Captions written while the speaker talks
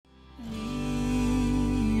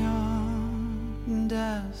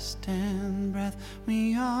dust and breath.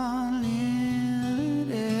 We are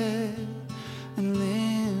limited and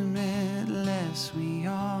limitless. We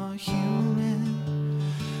are human,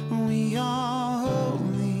 we are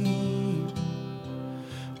holy.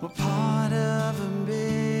 We're part of a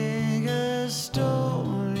bigger story.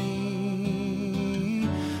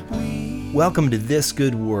 Welcome to This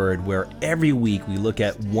Good Word, where every week we look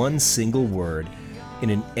at one single word in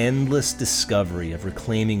an endless discovery of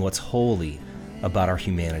reclaiming what's holy about our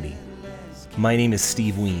humanity. My name is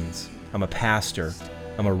Steve Wiens. I'm a pastor,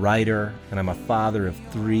 I'm a writer, and I'm a father of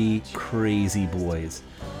 3 crazy boys.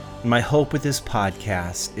 And my hope with this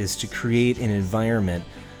podcast is to create an environment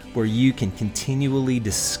where you can continually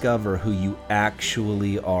discover who you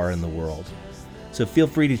actually are in the world. So feel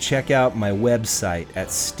free to check out my website at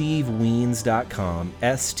stevewiens.com,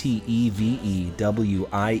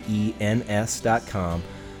 STEVEWIENS.com,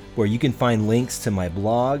 where you can find links to my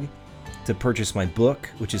blog, to purchase my book,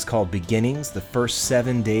 which is called Beginnings, the First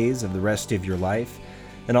 7 Days of the Rest of Your Life,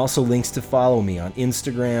 and also links to follow me on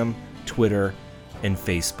Instagram, Twitter, and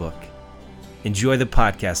Facebook. Enjoy the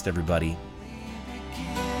podcast, everybody.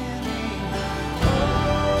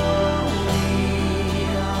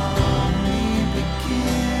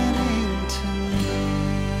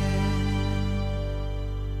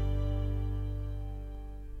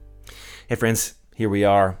 Hey friends, here we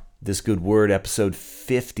are, This Good Word, episode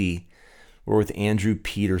 50. We're with Andrew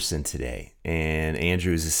Peterson today, and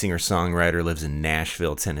Andrew is a singer-songwriter, lives in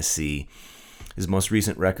Nashville, Tennessee. His most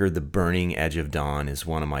recent record, The Burning Edge of Dawn, is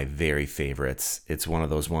one of my very favorites. It's one of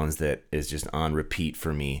those ones that is just on repeat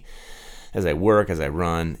for me as I work, as I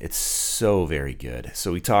run. It's so very good.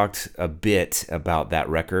 So we talked a bit about that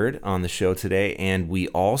record on the show today, and we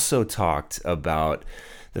also talked about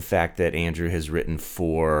the fact that Andrew has written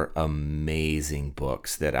 4 amazing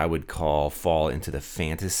books that I would fall into the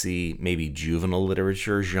fantasy, maybe juvenile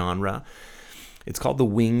literature genre. It's called The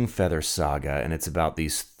Wingfeather Saga, and it's about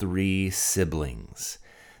these 3 siblings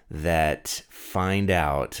that find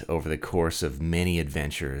out over the course of many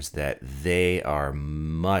adventures that they are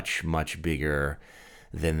much, much bigger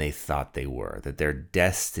than they thought they were, that their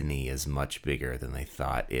destiny is much bigger than they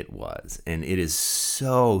thought it was. And it is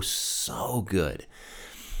so, so good.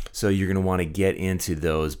 So you're going to want to get into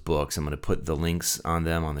those books. I'm going to put the links on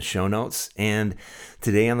them on the show notes. And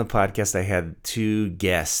today on the podcast, I had 2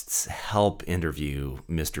 guests help interview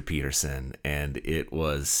Mr. Peterson, and it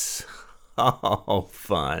was so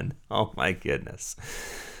fun. Oh my goodness.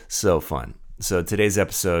 So fun. So today's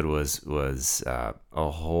episode was a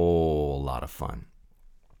whole lot of fun.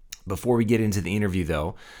 Before we get into the interview,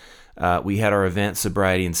 though, we had our event,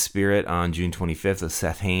 Sobriety and Spirit, on June 25th with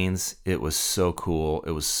Seth Haynes. It was so cool.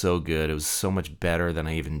 It was so good. It was so much better than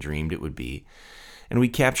I even dreamed it would be. And we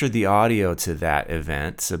captured the audio to that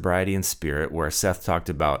event, Sobriety and Spirit, where Seth talked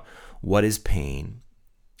about what is pain,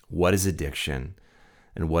 what is addiction,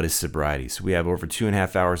 and what is sobriety. So we have over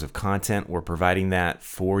 2.5 hours of content. We're providing that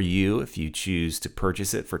for you if you choose to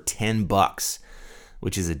purchase it for $10,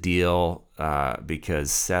 which is a deal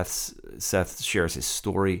because Seth shares his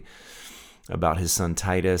story about his son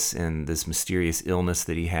Titus and this mysterious illness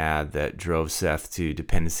that he had that drove Seth to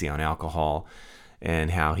dependency on alcohol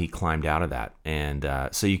and how he climbed out of that. And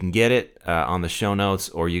so you can get it on the show notes,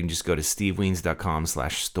 or you can just go to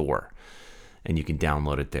stevewiens.com/store and you can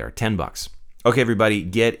download it there. $10. Okay, everybody,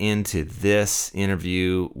 get into this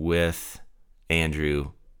interview with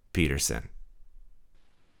Andrew Peterson.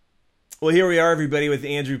 Well, here we are, everybody, with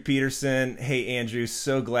Andrew Peterson. Hey, Andrew,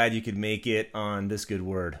 so glad you could make it on This Good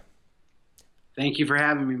Word. Thank you for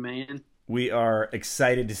having me, man. We are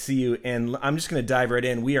excited to see you, and I'm just going to dive right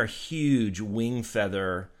in. We are huge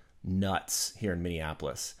Wingfeather nuts here in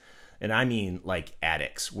Minneapolis, and I mean like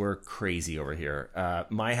addicts. We're crazy over here.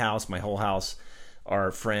 My whole house,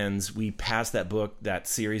 our friends, we pass that book, that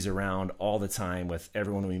series around all the time with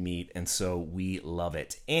everyone we meet, and so we love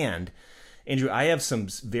it. And Andrew, I have some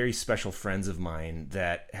very special friends of mine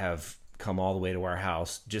that have come all the way to our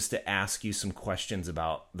house just to ask you some questions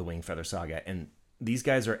about the Wingfeather Saga, and these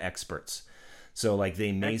guys are experts. So like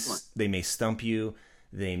they may stump you,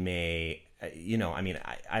 they may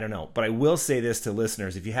I don't know, but I will say this to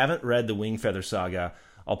listeners: if you haven't read the Wingfeather Saga,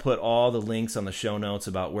 I'll put all the links on the show notes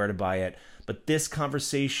about where to buy it. But this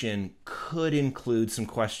conversation could include some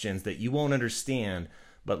questions that you won't understand,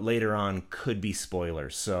 but later on could be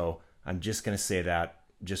spoilers. So I'm just going to say that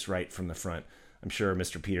just right from the front. I'm sure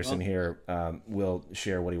Mr. Peterson here will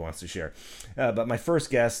share what he wants to share. But my first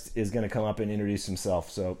guest is going to come up and introduce himself.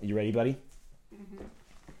 So you ready, buddy? Mm-hmm.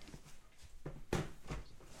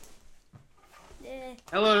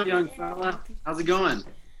 Hello, young fella. How's it going?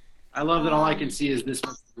 I love that all I can see is this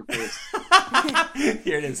much of your face.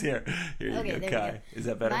 Here it is. Here you Okay, go, there we Kai. go. Is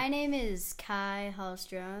that better? My name is Kai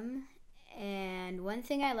Hallstrom, and one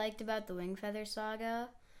thing I liked about the Wingfeather Saga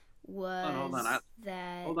was Hold on.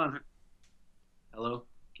 that... Hold on. Hello?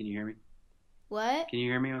 Can you hear me? What? Can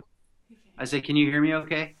you hear me? I said, can you hear me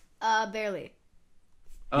okay? Barely.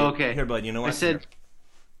 Oh, okay. Here, bud. You know what? I said,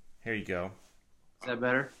 Here you go. is that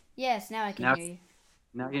better? Yes, now I can Now- hear you.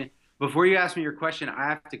 Now, before you ask me your question, I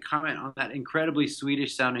have to comment on that incredibly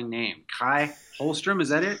Swedish sounding name. Kai Holstrom, is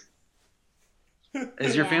that it?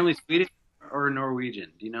 Is your Yeah. family Swedish or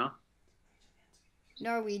Norwegian? Do you know?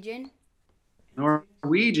 Norwegian.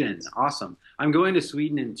 Norwegian. Awesome. I'm going to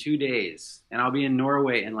Sweden in 2 days, and I'll be in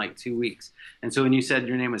Norway in like 2 weeks. And so when you said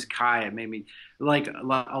your name was Kai, it made me like a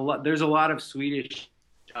lot. There's a lot of Swedish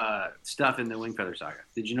stuff in the Wingfeather Saga.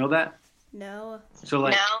 Did you know that? No. So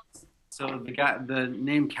the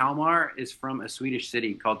name Kalmar is from a Swedish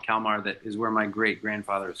city called Kalmar that is where my great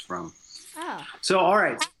grandfather is from. Oh. So all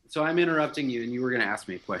right. So I'm interrupting you, and you were going to ask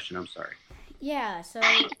me a question. I'm sorry. Yeah, so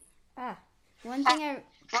one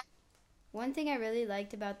thing I really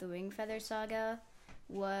liked about the Wingfeather Saga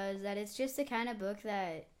was that it's just the kind of book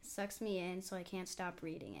that sucks me in, so I can't stop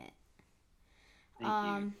reading it.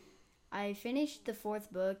 Thank you. I finished the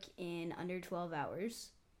 4th book in under 12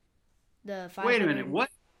 hours. Wait a minute.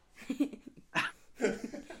 What?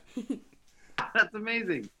 That's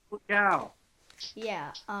amazing. Look out.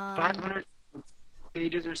 Yeah. 500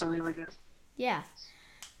 pages or something like that. Yeah.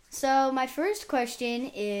 So my first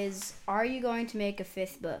question is, are you going to make a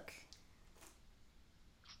 5th book?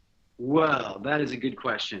 Well, that is a good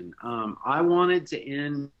question. I wanted to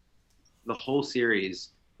end the whole series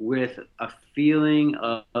with a feeling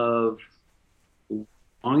of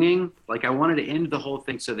longing. Like I wanted to end the whole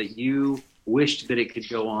thing so that you wished that it could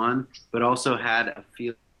go on, but also had a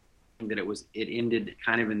feeling that it ended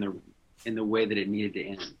kind of in the way that it needed to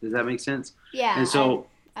end. Does that make sense? Yeah. And so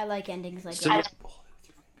I like endings like so that.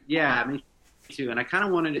 yeah, me too. And I kind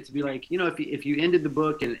of wanted it to be like, if you ended the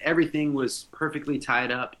book and everything was perfectly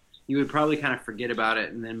tied up, you would probably kind of forget about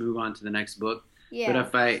it and then move on to the next book. Yeah. But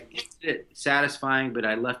if I ended it satisfying, but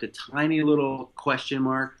I left a tiny little question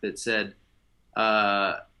mark that said,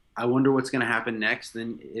 I wonder what's going to happen next,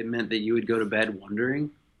 then it meant that you would go to bed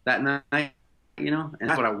wondering that night, and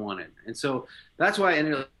that's what I wanted. And so that's why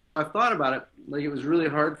I've thought about it. Like it was really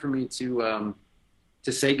hard for me to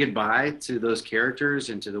say goodbye to those characters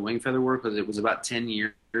and to the Wingfeather work because it was about 10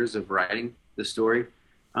 years of writing the story.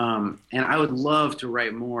 And I would love to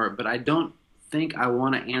write more, but I don't think I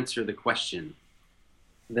want to answer the question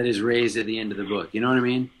that is raised at the end of the book. You know what I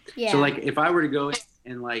mean? Yeah. So like if I were to go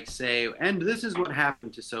and like say, and this is what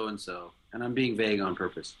happened to so-and-so, and I'm being vague on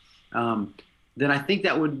purpose, then I think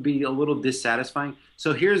that would be a little dissatisfying.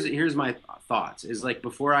 So here's my thoughts is like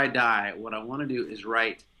before I die, what I want to do is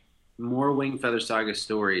write more Wingfeather Saga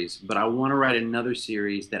stories, but I want to write another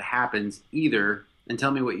series that happens either, and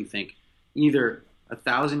tell me what you think, either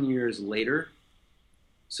 1,000 years later,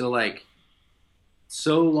 so like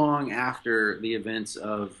so long after the events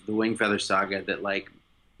of the Wingfeather Saga that like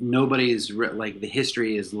nobody's like the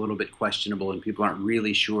history is a little bit questionable and people aren't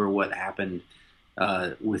really sure what happened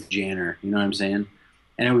with Janner. You know what I'm saying?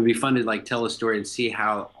 And it would be fun to like tell a story and see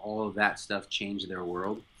how all of that stuff changed their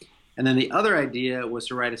world. And then the other idea was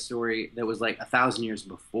to write a story that was like 1,000 years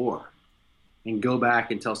before and go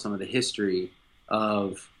back and tell some of the history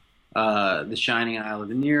of the Shining Isle of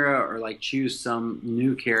Vanera, or like choose some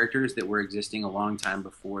new characters that were existing a long time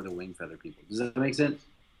before the Wingfeather people. Does that make sense?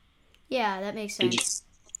 Yeah, that makes sense.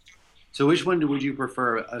 So which one would you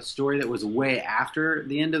prefer? A story that was way after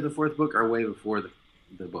the end of the 4th book or way before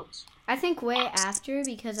the books? I think way after,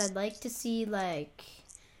 because I'd like to see like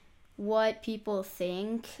what people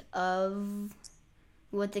think of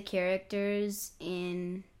what the characters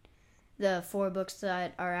in the 4 books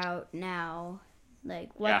that are out now,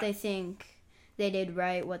 like what they think they did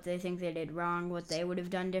right, what they think they did wrong, what they would have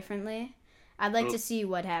done differently. I'd like to see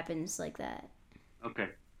what happens like that. Okay.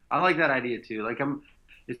 I like that idea too. Like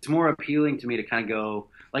it's more appealing to me to kind of go,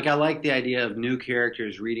 like I like the idea of new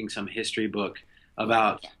characters reading some history book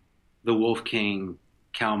about the Wolf King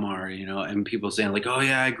Kalmar, and people saying like, oh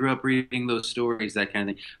yeah, I grew up reading those stories, that kind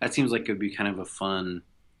of thing. That seems like it would be kind of a fun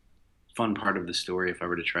part of the story if I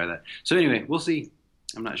were to try that. So anyway, we'll see.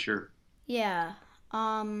 I'm not sure. Yeah.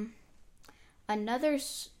 Another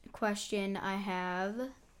question I have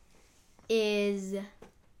is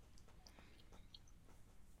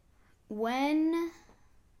when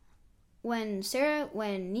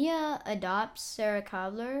Nia adopts Sarah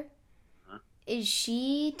Cobbler, is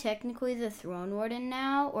she technically the Throne Warden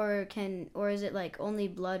now, or is it like only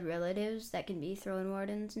blood relatives that can be Throne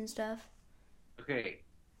Wardens and stuff? Okay.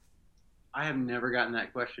 I have never gotten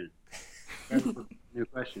that question. That's a new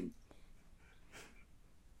question.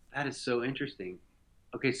 That is so interesting.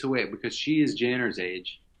 Okay, so wait, because she is Janner's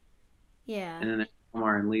age, Yeah. and then there's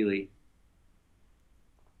Omar and Lily.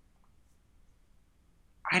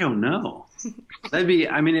 I don't know. That'd be,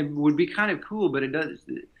 I mean, it would be kind of cool, but it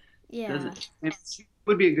Yeah. doesn't. She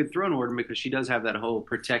would be a good throne warden because she does have that whole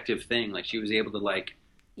protective thing. Like she was able to like,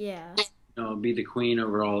 Yeah. be the queen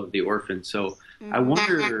over all of the orphans. So I Mhm.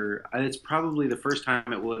 wonder. It's probably the first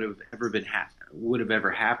time it would have ever been would have ever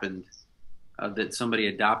happened that somebody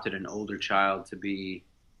adopted an older child to be.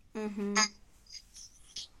 Mhm.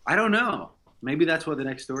 I don't know. Maybe that's what the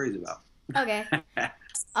next story is about. Okay. That's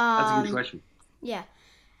a good Um. question. Yeah.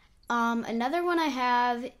 Another one I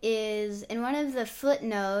have is in one of the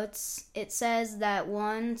footnotes. It says that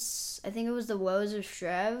once, I think it was the Woes of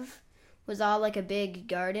Shreve, was all like a big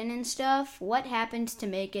garden and stuff. What happened to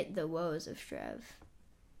make it the Woes of Shreve?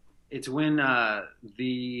 It's when and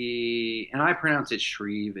I pronounce it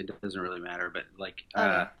Shreve. It doesn't really matter, but like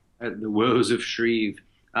Okay. the woes of Shreve.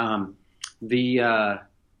 The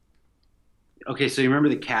Okay, so you remember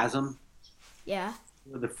the chasm, Yeah.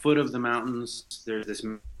 the foot of the mountains. There's this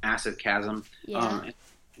massive chasm. Yeah.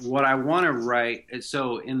 What I want to write is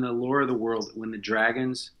so in the lore of the world, when the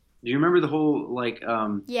dragons. Do you remember the whole like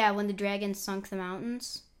Yeah, when the dragons sunk the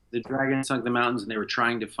mountains. the dragons sunk the mountains and they were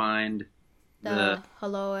trying to find The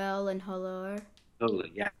Haloel and Halor.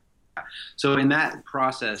 totally, yeah. So in that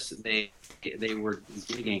process, they were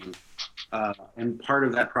digging, and part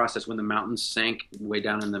of that process, when the mountains sank way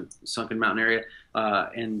down in the sunken mountain area,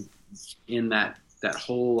 and in that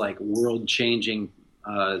whole like world changing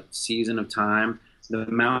season of time, the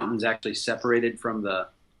mountains actually separated from the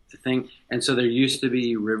thing, and so there used to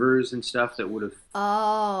be rivers and stuff that would have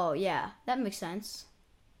Oh, yeah. That makes sense.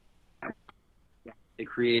 it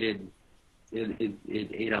created it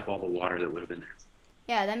ate up all the water that would have been there.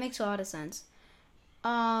 Yeah, that makes a lot of sense.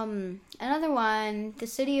 Another one, the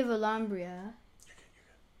city of Alhambria.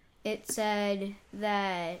 It said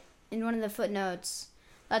that in one of the footnotes,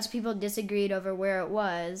 lots of people disagreed over where it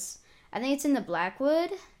was. I think it's in the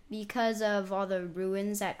Blackwood because of all the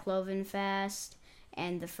ruins at Clovenfast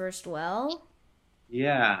and the first well.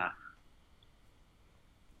 Yeah.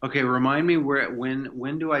 Okay, remind me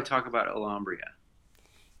when do I talk about Alhambria?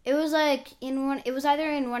 It was like it was either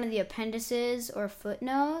in one of the appendices or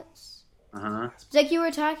footnotes. Uh-huh. It's like you were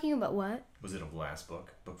talking about what? Was it a last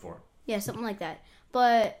book? Book 4? Yeah, something like that.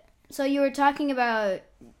 But so you were talking about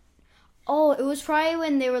it was probably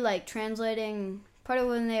when they were like translating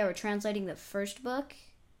the first book.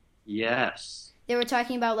 Yes. They were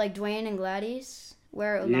talking about like Dwayne and Gladys,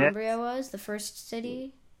 where Alhambria was, the first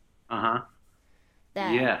city. Uh-huh.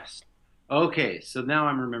 That Yes. Okay, so now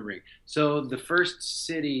I'm remembering. So the first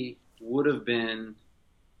city would have been,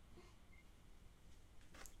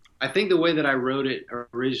 I think the way that I wrote it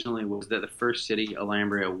originally was that the first city,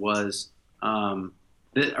 Alhambria, was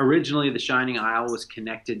originally the Shining Isle was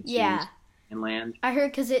connected to Yeah. inland. I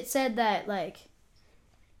heard because it said that like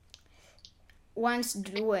once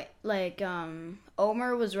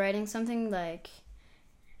Omer was writing something like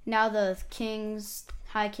now the kings,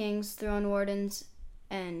 high kings, throne wardens,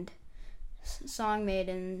 and song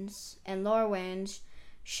maidens and Lorwains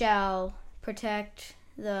shall protect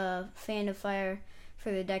the Fane of Fire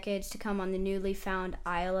for the decades to come on the newly found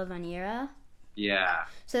Isle of Anira. Yeah.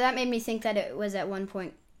 So that made me think that it was at one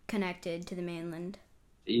point connected to the mainland.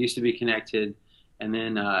 It used to be connected, and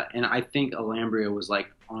then and I think Alhambria was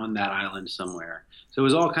like on that island somewhere. So it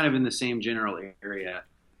was all kind of in the same general area,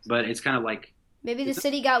 but it's kind of like Maybe the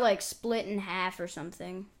city got like split in half or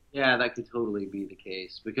something. yeah, that could totally be the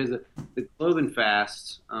case because the Cloven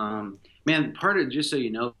Fast, man, part of just so you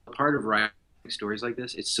know, part of writing stories like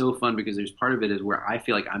this, it's so fun because there's part of it is where I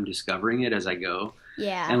feel like I'm discovering it as I go,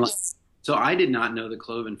 Yeah. and like, so I did not know the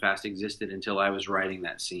Cloven Fast existed until I was writing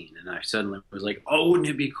that scene, and I suddenly was like, oh, wouldn't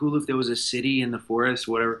it be cool if there was a city in the forest,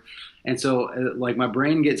 whatever, and so like my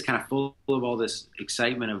brain gets kind of full of all this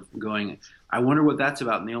excitement of going, I wonder what that's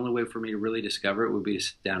about, and the only way for me to really discover it would be to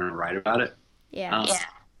sit down and write about it. Yeah.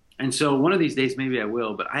 And so one of these days, maybe I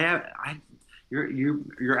will. But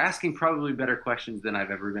you're asking probably better questions than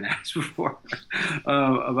I've ever been asked before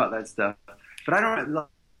about that stuff. But I don't. Like,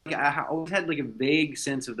 I always had like a vague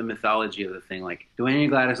sense of the mythology of the thing, like Dwayne and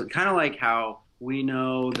Gladys, kind of like how we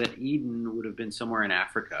know that Eden would have been somewhere in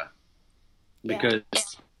Africa, because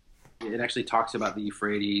it actually talks about the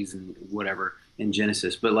Euphrates and whatever in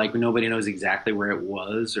Genesis, but like nobody knows exactly where it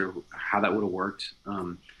was or how that would have worked.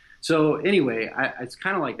 So anyway, it's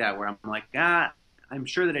kind of like that where I'm like, I'm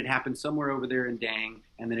sure that it happened somewhere over there in Dang,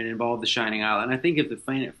 and then it involved the Shining Isle. And I think if the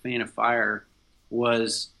Fane of Fire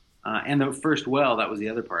was and the first well, that was the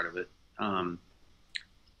other part of it.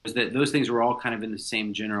 Was that those things were all kind of in the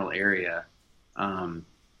same general area.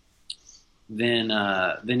 Then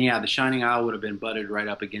yeah, the Shining Isle would have been butted right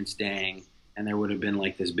up against Dang, and there would have been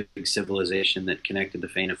like this big civilization that connected the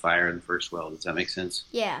Faint of Fire and the first well. Does that make sense?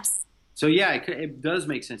 Yeah. So yeah, it does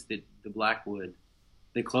make sense that the Blackwood,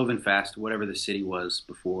 the Clovenfast, whatever the city was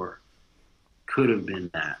before, could have been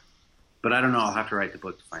that. But I don't know. I'll have to write the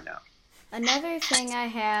book to find out. Another thing I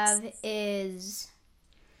have is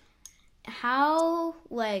how,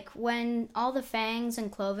 like, when all the fangs in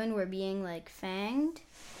Cloven were being, like, fanged,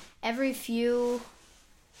 every few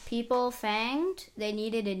people fanged, they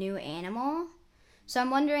needed a new animal. So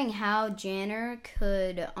I'm wondering how Janner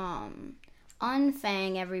could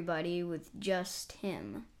unfang everybody with just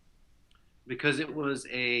him. Because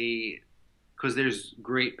there's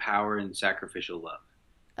great power in sacrificial love.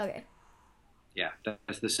 Okay. Yeah,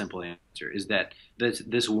 that's the simple answer. Is that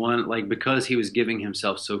this one, like, because he was giving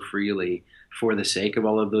himself so freely for the sake of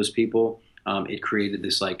all of those people, it created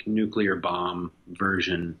this like nuclear bomb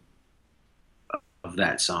version of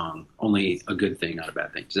that song. Only a good thing, not a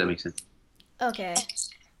bad thing. Does that make sense? Okay.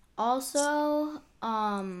 Also,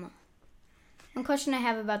 one question I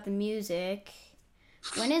have about the music.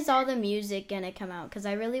 When is all the music gonna come out? Because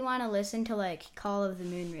I really want to listen to, like, Call of the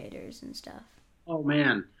Moon Raiders and stuff. Oh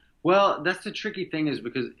man. Well, that's the tricky thing, is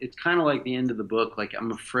because it's kind of like the end of the book. Like,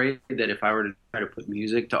 I'm afraid that if I were to try to put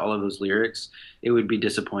music to all of those lyrics, it would be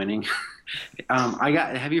disappointing.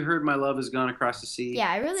 Have you heard My Love Has Gone Across the Sea?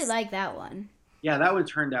 Yeah, I really like that one. Yeah, that one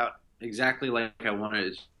turned out exactly like I wanted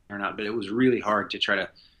it to turn out, but it was really hard to try to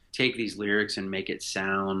take these lyrics and make it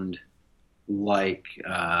sound like,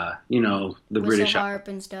 the Whistle British harp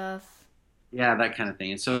and stuff. Yeah, that kind of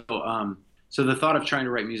thing. And so, so the thought of trying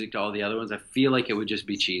to write music to all the other ones, I feel like it would just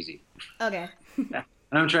be cheesy. Okay. And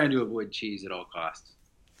I'm trying to avoid cheese at all costs.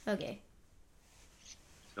 Okay.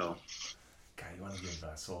 So, Guy, you want to give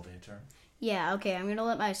Solvay a turn? Yeah, okay, I'm gonna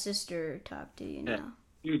let my sister talk to you now.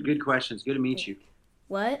 Yeah. Dude, good questions. Good to meet you.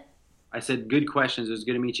 What? I said good questions. It was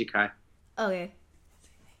good to meet you, Kai. Okay.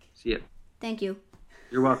 See ya. Thank you.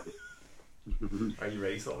 You're welcome. Are you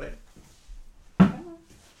ready, Solvay?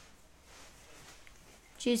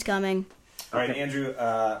 She's coming. All right, Andrew,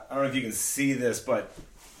 I don't know if you can see this, but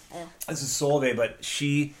this is Solvay, but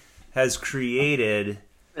she has created,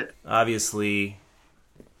 obviously,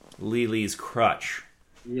 Lily's crutch.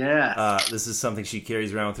 Yeah. This is something she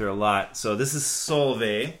carries around with her a lot. So this is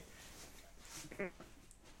Solvay.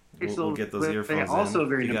 We'll get those earphones also in.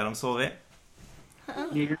 very You got them, Solvay?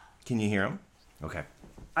 Can you hear them? Okay.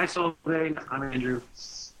 Hi, Solvay. I'm Andrew.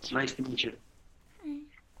 Nice to meet you.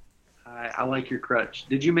 Hi. I like your crutch.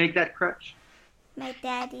 Did you make that crutch? My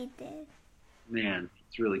daddy did. Man,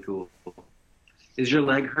 it's really cool. Is your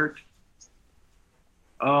leg hurt?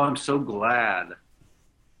 Oh, I'm so glad.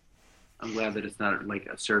 I'm glad that it's not like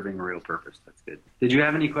serving a real purpose. That's good. Did you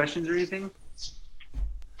have any questions or anything?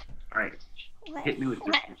 All right. Hit me with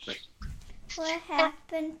your questions. What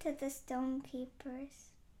happened to the stone keepers?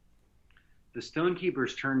 The stone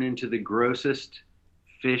keepers turned into the grossest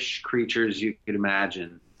fish creatures you could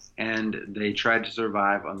imagine. And they tried to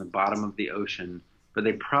survive on the bottom of the ocean, but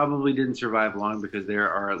they probably didn't survive long because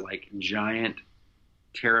there are like giant,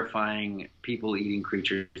 terrifying, people-eating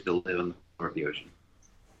creatures that live on the floor of the ocean.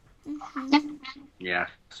 Mm-hmm. Yeah,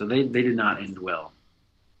 so they did not end well.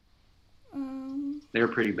 They were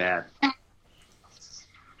pretty bad.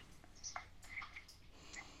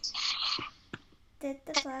 Did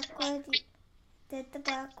the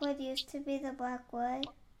Blackwood used to be the Blackwood?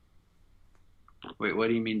 Wait, what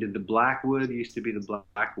do you mean? Did the Blackwood used to be the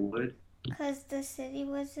Blackwood? Because the city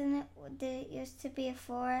was in it. Did it used to be a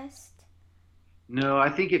forest? No, I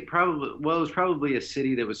think it was probably a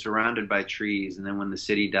city that was surrounded by trees, and then when the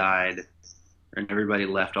city died and everybody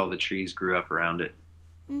left, all the trees grew up around it.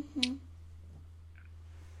 Mm-hmm.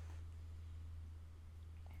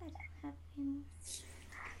 I don't have any.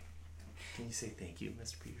 Can you say thank you,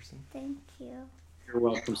 Mr. Peterson? Thank you. You're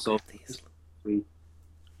welcome, Soul. Sweet.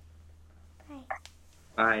 Bye.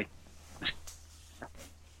 Bye.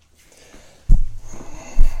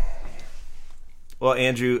 Well,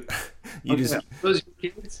 Andrew, you Those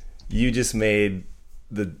kids? You just made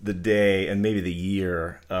the day and maybe the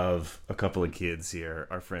year of a couple of kids here,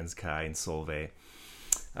 our friends Kai and Solvay.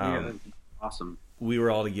 Yeah, that's awesome. We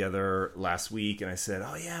were all together last week, and I said,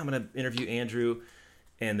 oh, yeah, I'm going to interview Andrew.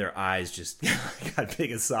 And their eyes just got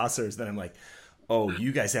big as saucers. Then I'm like, oh,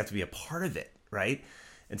 you guys have to be a part of it, right?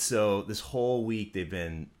 And so this whole week they've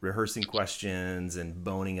been rehearsing questions and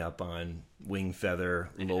boning up on wing feather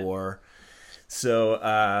lore.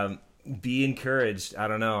 So be encouraged. I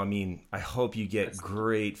don't know. I mean, I hope you get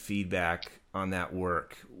great feedback on that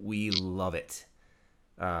work. We love it.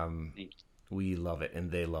 We love it,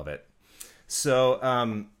 and they love it. So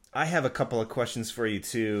I have a couple of questions for you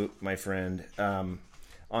too, my friend, on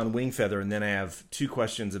Wingfeather, and then I have 2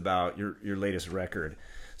 questions about your latest record.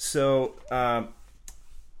 So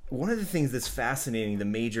one of the things that's fascinating, the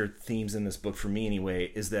major themes in this book for me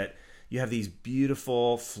anyway, is that you have these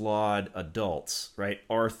beautiful, flawed adults, right?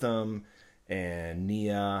 Artham and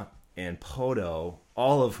Nia and Podo,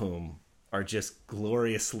 all of whom are just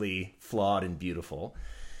gloriously flawed and beautiful.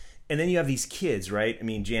 And then you have these kids, right? I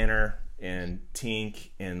mean, Janner and Tink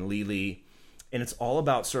and Lily. And it's all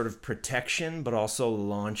about sort of protection, but also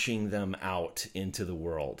launching them out into the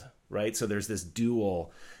world, right? So there's this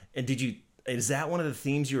dual. And is that one of the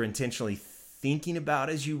themes you were intentionally thinking about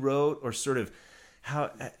as you wrote, or sort of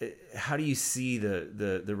how do you see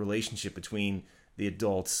the relationship between the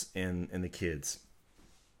adults and the kids?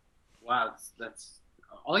 Wow, that's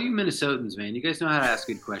all you Minnesotans, man. You guys know how to ask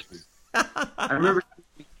good questions. I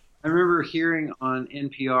remember hearing on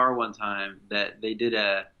NPR one time that they did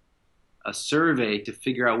a survey to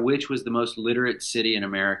figure out which was the most literate city in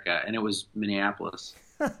America, and it was Minneapolis.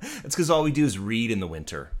 It's because all we do is read in the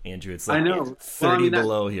winter, Andrew. It's like I know. 30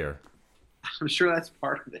 below here. I'm sure that's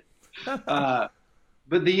part of it.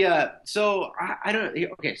 But so I don't.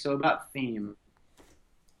 Okay, so about theme,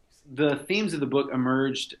 the themes of the book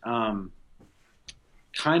emerged kind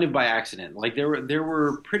of by accident. Like there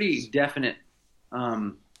were pretty definite.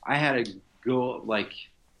 I had a goal. Like,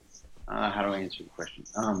 how do I answer the question?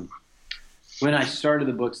 When I started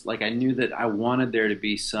the books, like I knew that I wanted there to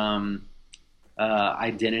be some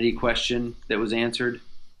identity question that was answered.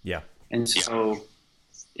 Yeah. And so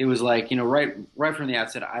it was like, right from the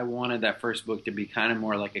outset, I wanted that first book to be kind of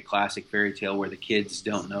more like a classic fairy tale where the kids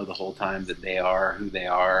don't know the whole time that they are who they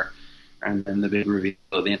are, and then the big reveal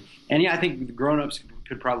at the end. And yeah, I think the grown-ups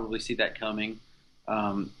could probably see that coming.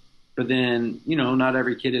 But then, not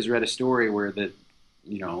every kid has read a story where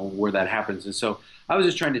that happens. And so I was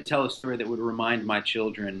just trying to tell a story that would remind my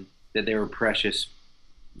children that they were precious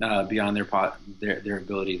beyond their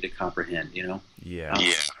ability to comprehend, Yeah.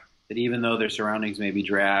 That even though their surroundings may be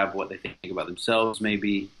drab, what they think about themselves may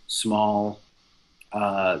be small,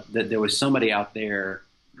 that there was somebody out there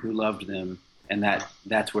who loved them, and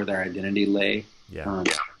that's where their identity lay. Yeah.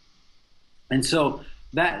 And so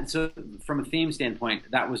from a theme standpoint,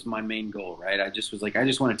 that was my main goal, right? I just was like, I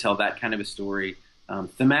just want to tell that kind of a story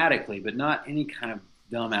thematically, but not any kind of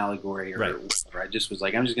dumb allegory or whatever. I just was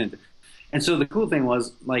like, I'm just going to. And so the cool thing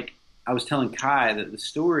was, like, I was telling Kai that the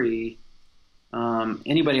story,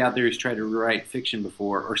 anybody out there who's tried to write fiction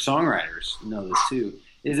before, or songwriters know this too,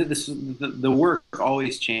 is that the work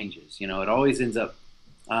always changes. It always ends up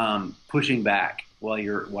pushing back while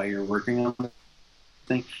you're working on the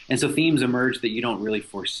thing. And so themes emerge that you don't really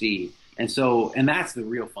foresee. And that's the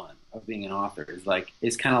real fun of being an author,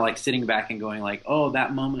 is kind of like sitting back and going like, oh,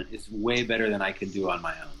 that moment is way better than I could do on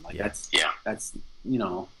my own. Like that's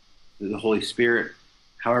the Holy Spirit,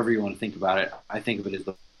 however you want to think about it. I think of it as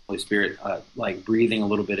the Holy Spirit, like breathing a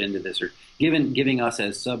little bit into this, or giving us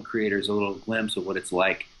as sub-creators a little glimpse of what it's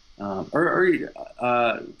like, or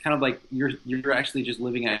kind of like you're actually just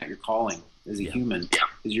living out your calling as a human,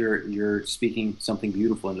 because you're speaking something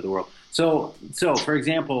beautiful into the world. So for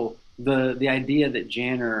example, the idea that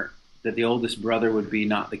Janner, that the oldest brother would be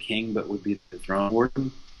not the king but would be the throne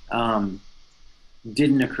warden,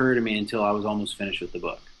 didn't occur to me until I was almost finished with the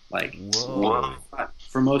book. Like,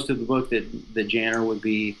 for most of the book, that Janner would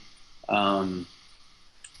be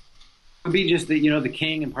just the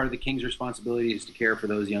king, and part of the king's responsibility is to care for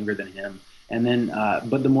those younger than him. And then,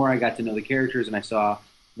 but the more I got to know the characters, and I saw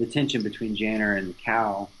the tension between Janner and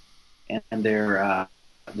Cal, and their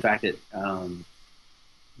the fact that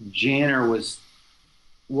Janner was,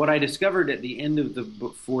 what I discovered at the end of the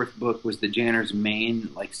fourth book was that Janner's main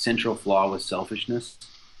central flaw was selfishness.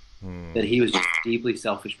 That he was just a deeply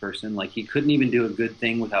selfish person. Like, he couldn't even do a good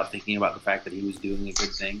thing without thinking about the fact that he was doing a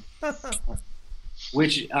good thing.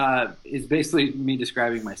 Which is basically me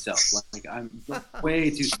describing myself. Like, I'm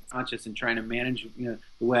way too conscious and trying to manage the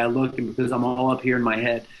way I look, and because I'm all up here in my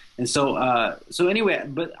head. And so anyway,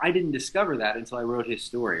 but I didn't discover that until I wrote his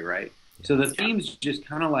story, right? Yeah. So the themes just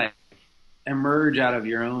kind of like emerge out of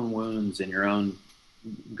your own wounds and your own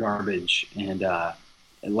garbage, and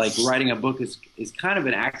like writing a book is kind of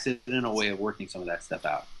an accidental way of working some of that stuff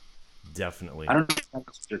out. Definitely. I don't know if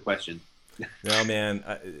that's your question. No,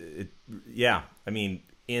 man. Yeah. I mean,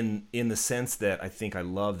 in the sense that I think I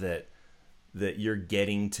love that you're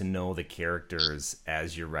getting to know the characters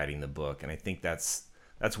as you're writing the book, and I think that's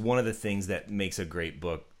one of the things that makes a great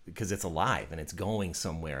book because it's alive and it's going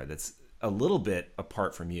somewhere that's a little bit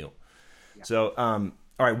apart from you. Yeah. So, all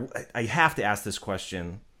right, I have to ask this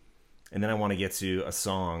question, and then I want to get to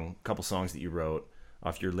a couple songs that you wrote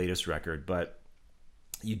off your latest record. But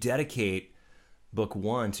you dedicate book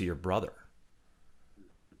 1 to your brother,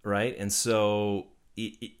 right? And so,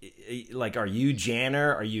 like, are you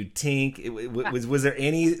Janner? Are you Tink? Was there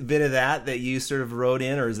any bit of that you sort of wrote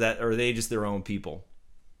in, or are they just their own people?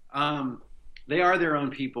 They are their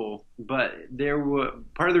own people, but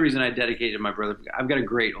part of the reason I dedicated my brother. I've got a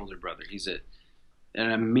great older brother. He's an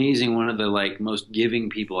amazing, one of the like most giving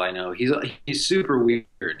people I know. He's super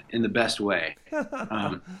weird in the best way.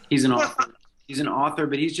 He's an author. He's an author,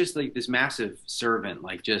 but he's just like this massive servant.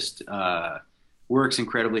 Like just works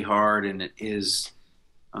incredibly hard, and he's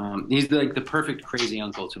like the perfect crazy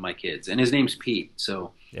uncle to my kids. And his name's Pete.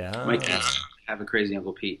 So my kids have a crazy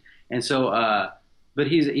uncle Pete, and so. But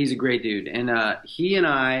he's a great dude, and he and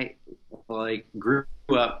I like grew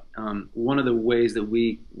up. One of the ways that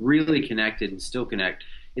we really connected and still connect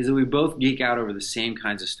is that we both geek out over the same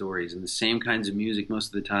kinds of stories and the same kinds of music most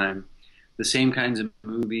of the time, the same kinds of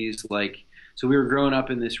movies. Like, so we were growing up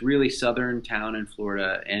in this really southern town in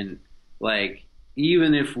Florida, and like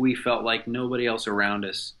even if we felt like nobody else around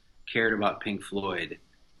us cared about Pink Floyd,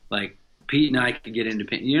 like Pete and I could get into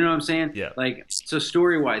Pink, you know what I'm saying? Yeah. Like, so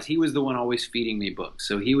story-wise, he was the one always feeding me books.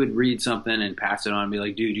 So he would read something and pass it on and be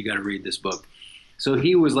like, dude, you got to read this book. So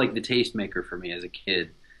he was like the tastemaker for me as a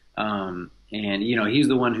kid. And, you know, he's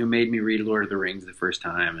the one who made me read Lord of the Rings the first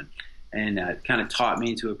time and kind of taught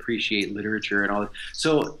me to appreciate literature and all that.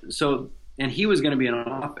 So, and he was going to be an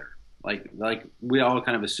author. Like we all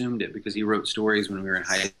kind of assumed it because he wrote stories when we were in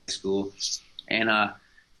high school. And,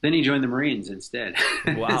 then he joined the Marines instead.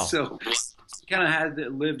 Wow. So he kind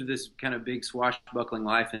of lived this kind of big swashbuckling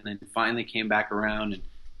life, and then finally came back around and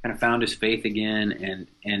kind of found his faith again,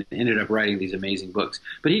 and ended up writing these amazing books.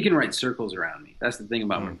 But he can write circles around me. That's the thing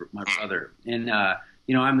about my brother. And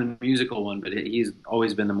you know, I'm the musical one, but he's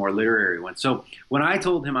always been the more literary one. So when I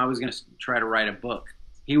told him I was going to try to write a book,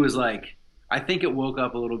 he was like, I think it woke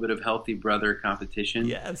up a little bit of healthy brother competition.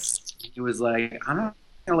 Yes. He was like, I'm not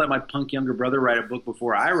going to let my punk younger brother write a book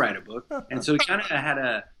before I write a book. And so he kind of had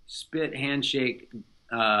a spit handshake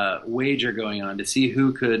wager going on to see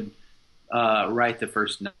who could write the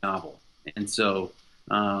first novel. And so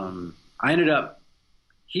I ended up,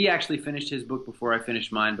 he actually finished his book before I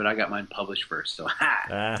finished mine, but I got mine published first. So,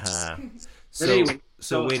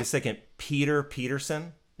 So wait a second. Peter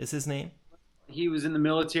Peterson is his name? He was in the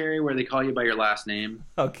military where they call you by your last name.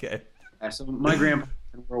 Okay. So my grandpa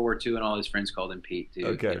in World War II and all his friends called him Pete, too.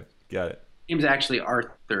 Okay, got it. His name's actually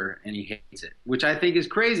Arthur, and he hates it, which I think is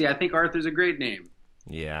crazy. I think Arthur's a great name.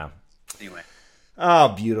 Yeah. Anyway. Oh,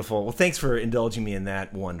 beautiful. Well, thanks for indulging me in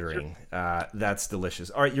that wondering. Sure. That's delicious.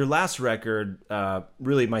 All right, your last record,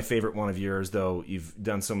 really my favorite one of yours, though you've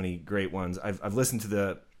done so many great ones. I've listened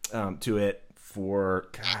to it for,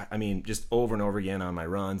 God, I mean, just over and over again on my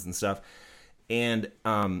runs and stuff. And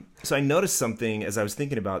so I noticed something as I was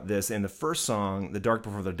thinking about this. And the first song, "The Dark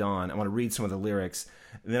Before the Dawn," I want to read some of the lyrics,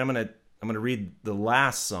 and then I'm gonna read the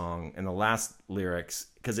last song and the last lyrics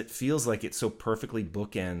because it feels like it so perfectly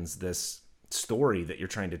bookends this story that you're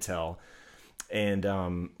trying to tell.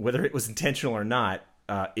 And whether it was intentional or not,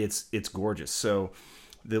 it's gorgeous. So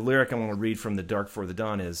the lyric I want to read from "The Dark Before the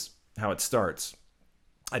Dawn" is how it starts.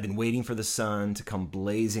 "I've been waiting for the sun to come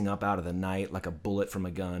blazing up out of the night like a bullet from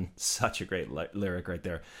a gun." Such a great lyric right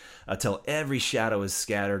there. "Till every shadow is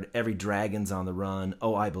scattered, every dragon's on the run.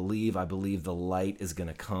 Oh, I believe the light is going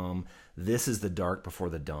to come. This is the dark before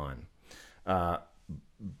the dawn." And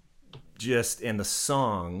the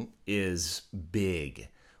song is big.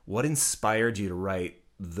 What inspired you to write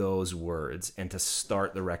those words and to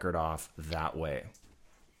start the record off that way?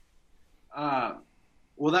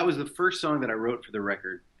 Well, that was the first song that I wrote for the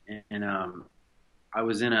record, and I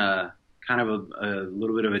was in a kind of a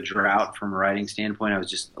little bit of a drought from a writing standpoint. I was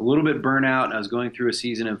just a little bit burnt out. I was going through a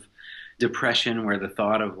season of depression where the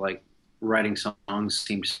thought of like writing songs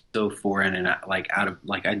seemed so foreign and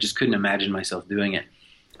I just couldn't imagine myself doing it.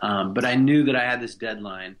 But I knew that I had this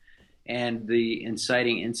deadline, and the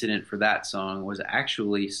inciting incident for that song was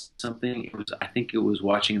actually something. I think it was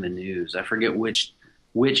watching the news. I forget which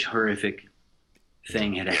horrific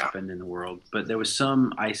thing had happened in the world, but there was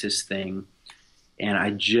some ISIS thing, and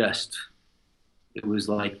it was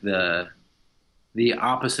like the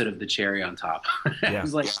opposite of the cherry on top. It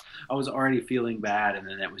was like I was already feeling bad, and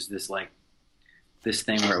then it was this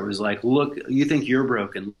thing where it was like, look, you think you're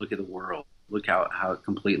broken, look at the world, look how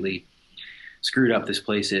completely screwed up this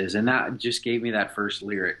place is. And that just gave me that first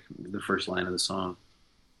lyric, the first line of the song.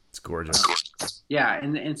 It's gorgeous. Yeah,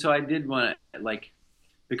 and so I did want to like,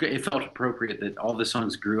 because it felt appropriate that all the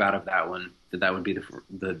songs grew out of that one. That would be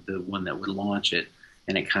the one that would launch it,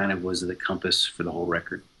 and it kind of was the compass for the whole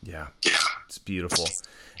record. Yeah, it's beautiful.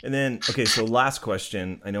 And then, okay, so last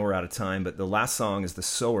question. I know we're out of time, but the last song is the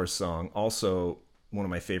Sower song, also one of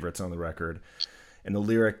my favorites on the record. And the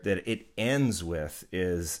lyric that it ends with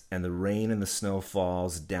is, "And the rain and the snow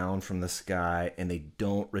falls down from the sky, and they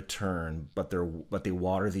don't return, but they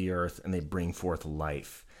water the earth, and they bring forth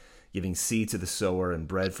life, giving seed to the sower and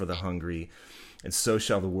bread for the hungry. And so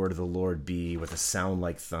shall the word of the Lord be, with a sound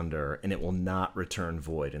like thunder, and it will not return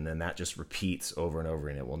void." And then that just repeats over and over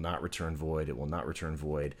again. It will not return void. It will not return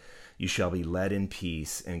void. "You shall be led in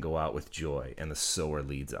peace and go out with joy, and the sower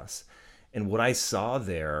leads us." And what I saw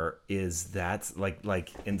there is that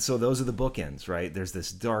and so those are the bookends, right? There's this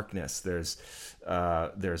darkness, there's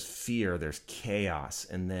fear, there's chaos,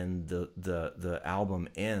 and then the album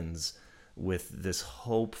ends with this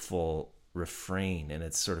hopeful refrain, and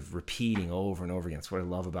it's sort of repeating over and over again. It's what I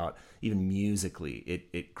love about, even musically,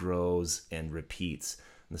 it grows and repeats.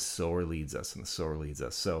 And the sower leads us, and the sower leads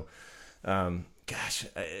us. So, gosh,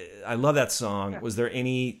 I love that song. Was there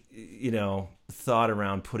any, thought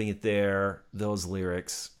around putting it there, those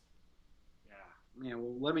lyrics? Yeah,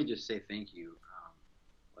 well, let me just say thank you.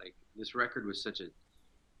 This record was such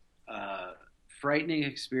a frightening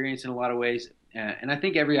experience in a lot of ways. And I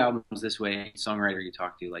think every album is this way. Any songwriter you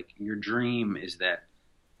talk to, like, your dream is that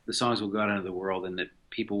the songs will go out into the world and that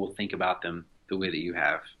people will think about them the way that you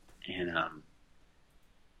have, and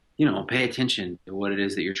pay attention to what it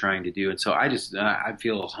is that you're trying to do. And so I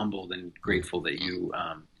feel humbled and grateful that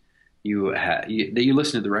that you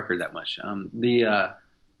listen to the record that much.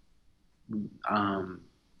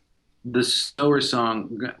 The Sower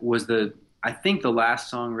song was I think the last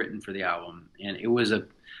song written for the album, and it was a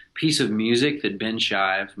piece of music that Ben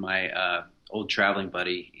Shive, my old traveling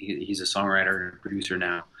buddy, he's a songwriter and producer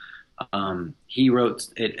now, he wrote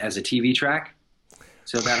it as a TV track.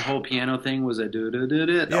 So that whole piano thing was a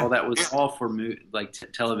do-do-do-do. Yeah. All that was all for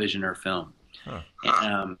television or film. Huh.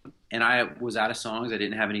 And I was out of songs. I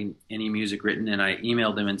didn't have any music written, and I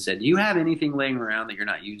emailed him and said, "Do you have anything laying around that you're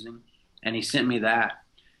not using?" And he sent me that.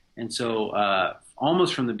 And so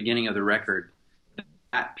almost from the beginning of the record,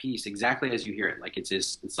 that piece, exactly as you hear it, like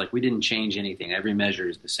it's like we didn't change anything. Every measure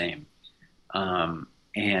is the same.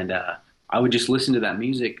 And I would just listen to that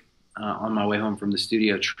music on my way home from the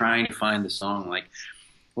studio, trying to find the song.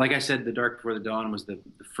 Like I said, "The Dark Before the Dawn" was the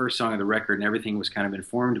first song of the record, and everything was kind of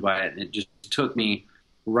informed by it. And it just took me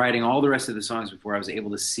writing all the rest of the songs before I was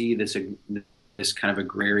able to see this kind of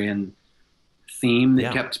agrarian theme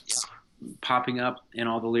that kept popping up in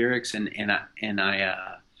all the lyrics. And I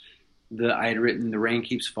had written "The Rain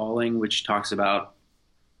Keeps Falling," which talks about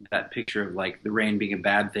that picture of like the rain being a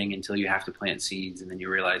bad thing until you have to plant seeds, and then you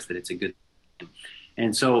realize that it's a good thing.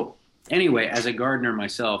 And so anyway, as a gardener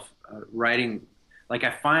myself, writing, like,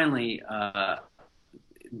 I finally,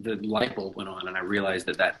 the light bulb went on, and I realized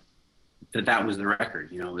that was the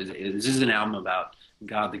record. This is an album about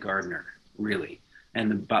God the gardener, really, and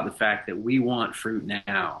about the fact that we want fruit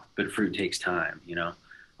now, but fruit takes time,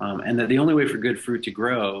 and that the only way for good fruit to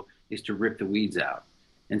grow is to rip the weeds out.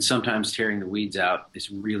 And sometimes tearing the weeds out is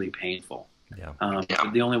really painful. Yeah.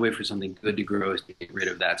 But the only way for something good to grow is to get rid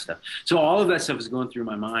of that stuff. So all of that stuff is going through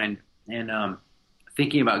my mind, and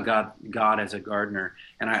thinking about God as a gardener.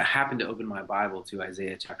 And I happened to open my Bible to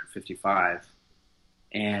Isaiah chapter 55,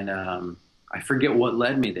 and I forget what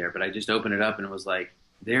led me there, but I just opened it up, and it was like,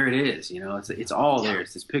 there it is. It's all there.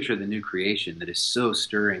 It's this picture of the new creation that is so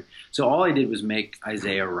stirring. So all I did was make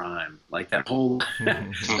Isaiah rhyme. Like that whole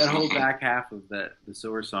back half of the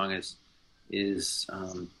Sower song is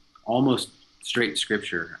almost straight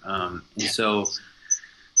scripture. And so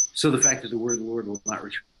the fact that the word of the Lord will not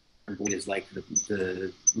return void is like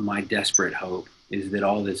my desperate hope, is that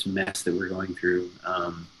all this mess that we're going through,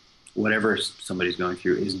 whatever somebody's going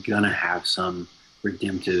through, is gonna have some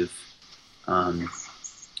redemptive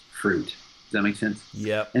fruit. Does that make sense?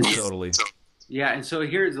 Yep, totally. Yeah, and so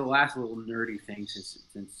here's the last little nerdy thing, since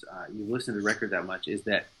you listen to the record that much, is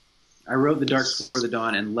that I wrote "The Dark Before the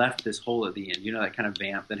Dawn" and left this hole at the end. That kind of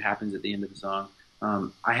vamp that happens at the end of the song.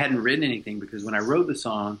 I hadn't written anything because when I wrote the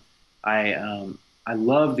song, I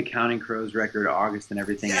love the Counting Crows record, August and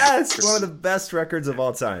everything. Yeah, it's one of the best records of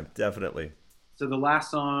all time, definitely. So the last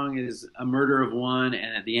song is "A Murder of One,"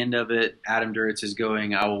 and at the end of it, Adam Duritz is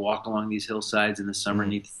going, "I will walk along these hillsides in the summer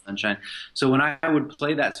neath the sunshine." So when I would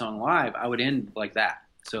play that song live, I would end like that.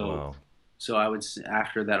 So So I would,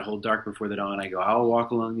 after that whole Dark Before the Dawn, I go, I'll walk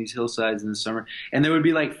along these hillsides in the summer. And there would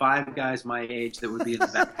be like 5 guys my age that would be in the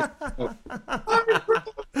back.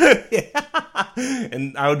 Yeah.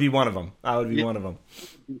 And I would be one of them.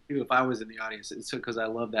 If I was in the audience. It's because I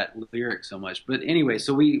love that lyric so much. But anyway,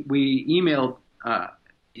 so we emailed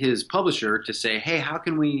his publisher to say, hey,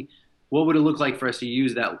 what would it look like for us to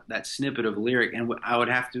use that snippet of lyric? And I would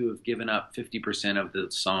have to have given up 50% of the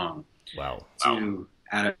song. Wow.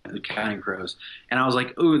 Out of the Counting Crows. And I was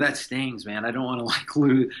like, ooh, that stings, man. I don't want to like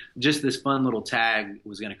lose. Just this fun little tag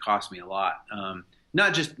was going to cost me a lot.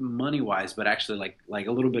 Not just money wise, but actually like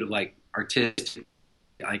a little bit of like artistic,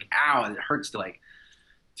 like, ow, it hurts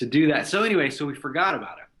to do that. So anyway, so we forgot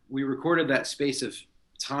about it. We recorded that space of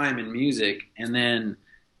time in music and then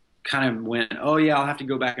kind of went, oh yeah, I'll have to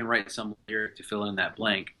go back and write some lyric to fill in that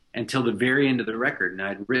blank until the very end of the record. And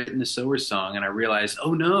I'd written the Sowers song and I realized,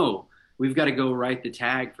 oh no, we've got to go write the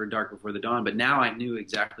tag for Dark Before the Dawn. But now I knew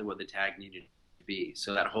exactly what the tag needed to be.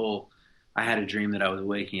 So that whole I Had a Dream That I Was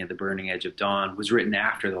Waking at the Burning Edge of Dawn was written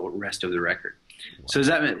after the rest of the record. Wow.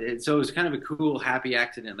 So it was kind of a cool, happy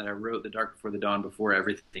accident that I wrote the Dark Before the Dawn before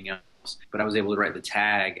everything else, but I was able to write the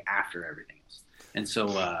tag after everything else. And so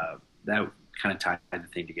that kind of tied the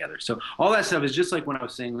thing together. So all that stuff is just like when I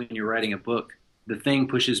was saying, when you're writing a book, the thing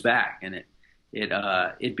pushes back and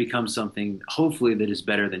it becomes something hopefully that is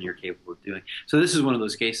better than you're capable of doing. So this is one of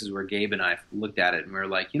those cases where Gabe and I looked at it and we were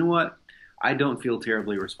like, you know what? I don't feel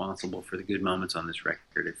terribly responsible for the good moments on this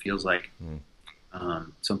record. It feels like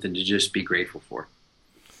something to just be grateful for.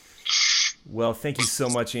 Well, thank you so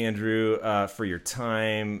much, Andrew, for your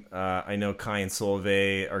time. I know Kai and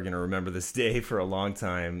Solveig are going to remember this day for a long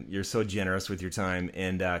time. You're so generous with your time,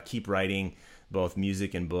 and keep writing both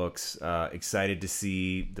music and books. Excited to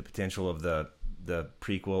see the potential of the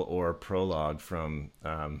prequel or prologue from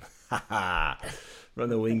from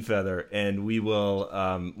the Wing Feather. And we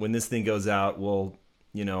will, when this thing goes out, we'll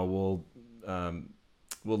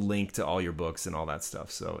link to all your books and all that stuff.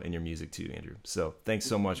 So, and your music too, Andrew. So thanks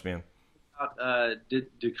so much, man.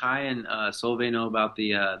 Do Kai and Solveig know about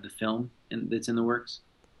the film that's in the works?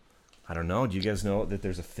 I don't know. Do you guys know that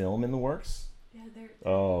there's a film in the works? Yeah,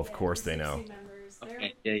 of course they know.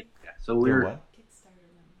 Okay, yeah. So we're what?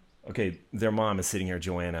 Okay, their mom is sitting here,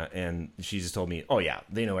 Joanna, and she just told me, oh yeah,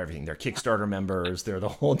 they know everything. They're Kickstarter members. They're the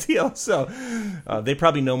whole deal. So they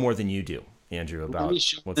probably know more than you do, Andrew, about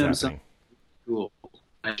what's happening. Cool.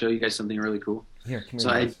 Can I show you guys something really cool? Here, come here. So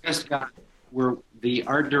I just got. The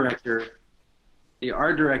art director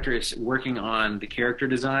is working on the character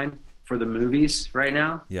design for the movies right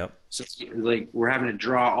now. Yep. So like we're having to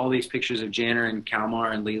draw all these pictures of Janner and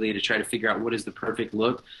Kalmar and Lily to try to figure out what is the perfect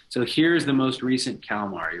look. So here's the most recent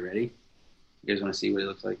Kalmar. You ready? You guys want to see what it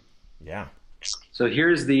looks like? Yeah. So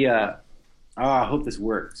here's the. I hope this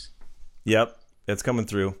works. Yep, it's coming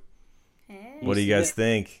through. Hey. What do you guys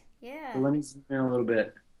think? Yeah. So let me zoom in a little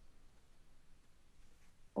bit.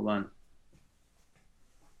 Hold on.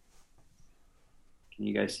 Can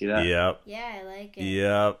you guys see that? Yep. Yeah, I like it.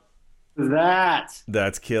 Yep.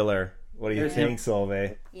 That's killer. What do you think,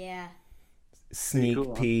 Solveig? Yeah. Sneak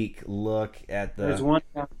cool, peek look at the... There's one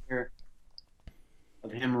down here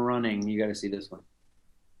of him running. You got to see this one.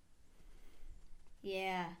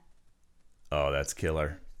 Yeah. Oh, that's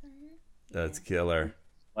killer. That's killer.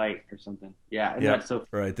 Light or something. Yeah. Yeah. So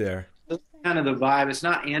Right there. that's kind of the vibe. It's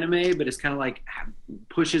not anime, but it's kind of like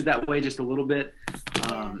pushes that way just a little bit.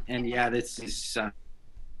 And yeah, this is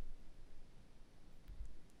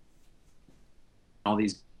all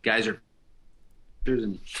these guys are.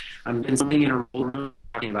 And I've been sitting in a room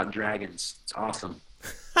talking about dragons. It's awesome.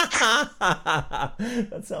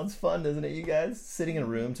 That sounds fun, doesn't it, you guys? Sitting in a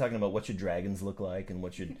room talking about what should dragons look like and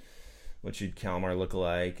what should Kalmar look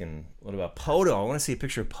like, and what about Poto? I want to see a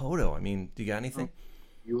picture of Poto. I mean, do you got anything?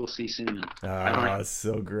 You will see soon. Ah,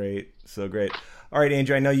 so great, so great. All right,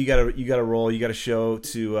 Andrew, I know you got a roll, you got a show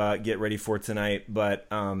to get ready for tonight, but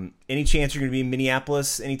any chance you're going to be in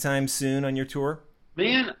Minneapolis anytime soon on your tour?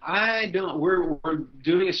 Man, I don't. We're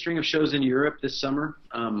doing a string of shows in Europe this summer.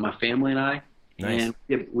 My family and I. Nice.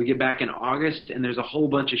 And we get back in August, and there's a whole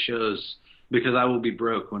bunch of shows because I will be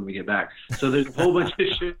broke when we get back. So there's a whole bunch of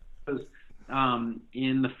shows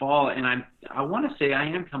in the fall, and I want to say I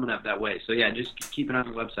am coming up that way. So yeah, just keep an eye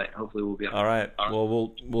on the website. Hopefully we'll be up. All right.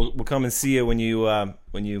 Well, we'll come and see you when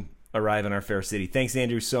you arrive in our fair city. Thanks,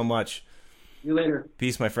 Andrew, so much. See you later.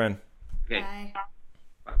 Peace, my friend. Okay. Bye.